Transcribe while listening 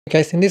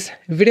Guys, in this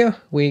video,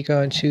 we're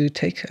going to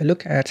take a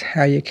look at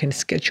how you can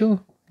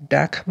schedule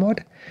dark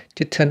mode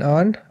to turn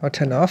on or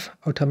turn off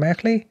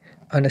automatically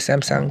on the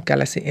Samsung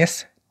Galaxy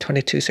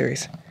S22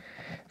 series.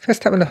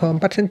 First, tap on the home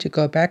button to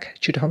go back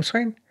to the home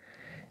screen.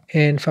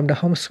 And from the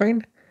home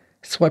screen,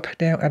 swipe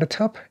down at the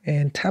top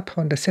and tap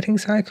on the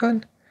settings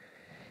icon.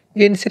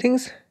 In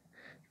settings,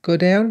 go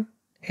down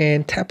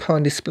and tap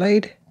on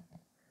displayed.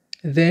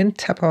 Then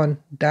tap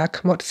on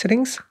dark mode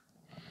settings.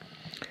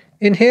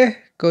 In here,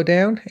 go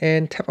down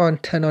and tap on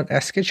turn on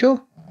as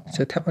schedule.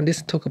 So tap on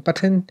this toggle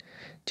button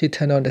to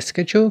turn on the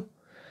schedule.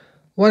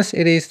 Once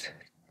it is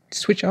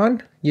switched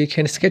on, you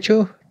can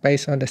schedule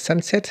based on the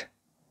sunset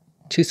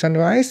to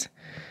sunrise,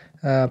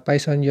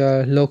 based on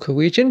your local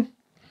region.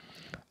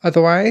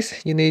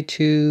 Otherwise, you need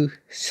to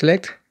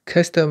select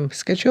custom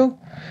schedule.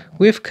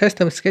 With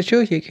custom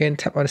schedule, you can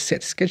tap on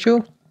set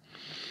schedule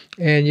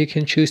and you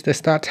can choose the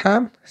start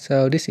time.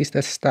 So this is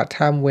the start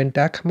time when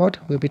dark mode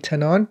will be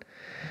turned on.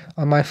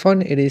 On my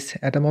phone, it is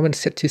at the moment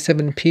set to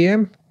 7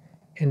 p.m.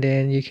 And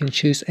then you can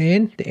choose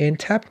the end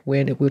tab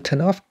when it will turn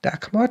off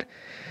dark mode.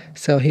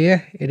 So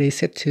here it is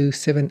set to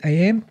 7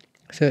 a.m.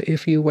 So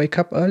if you wake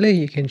up early,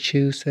 you can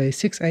choose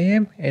 6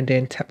 a.m. and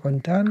then tap on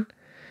done.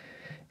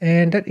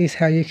 And that is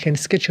how you can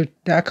schedule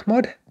dark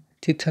mode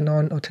to turn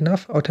on or turn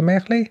off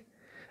automatically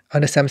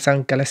on the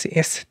Samsung Galaxy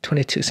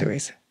S22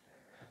 series.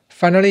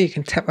 Finally, you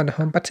can tap on the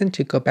home button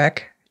to go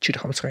back to the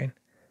home screen.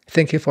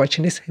 Thank you for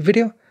watching this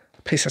video.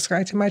 Please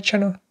subscribe to my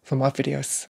channel for more videos.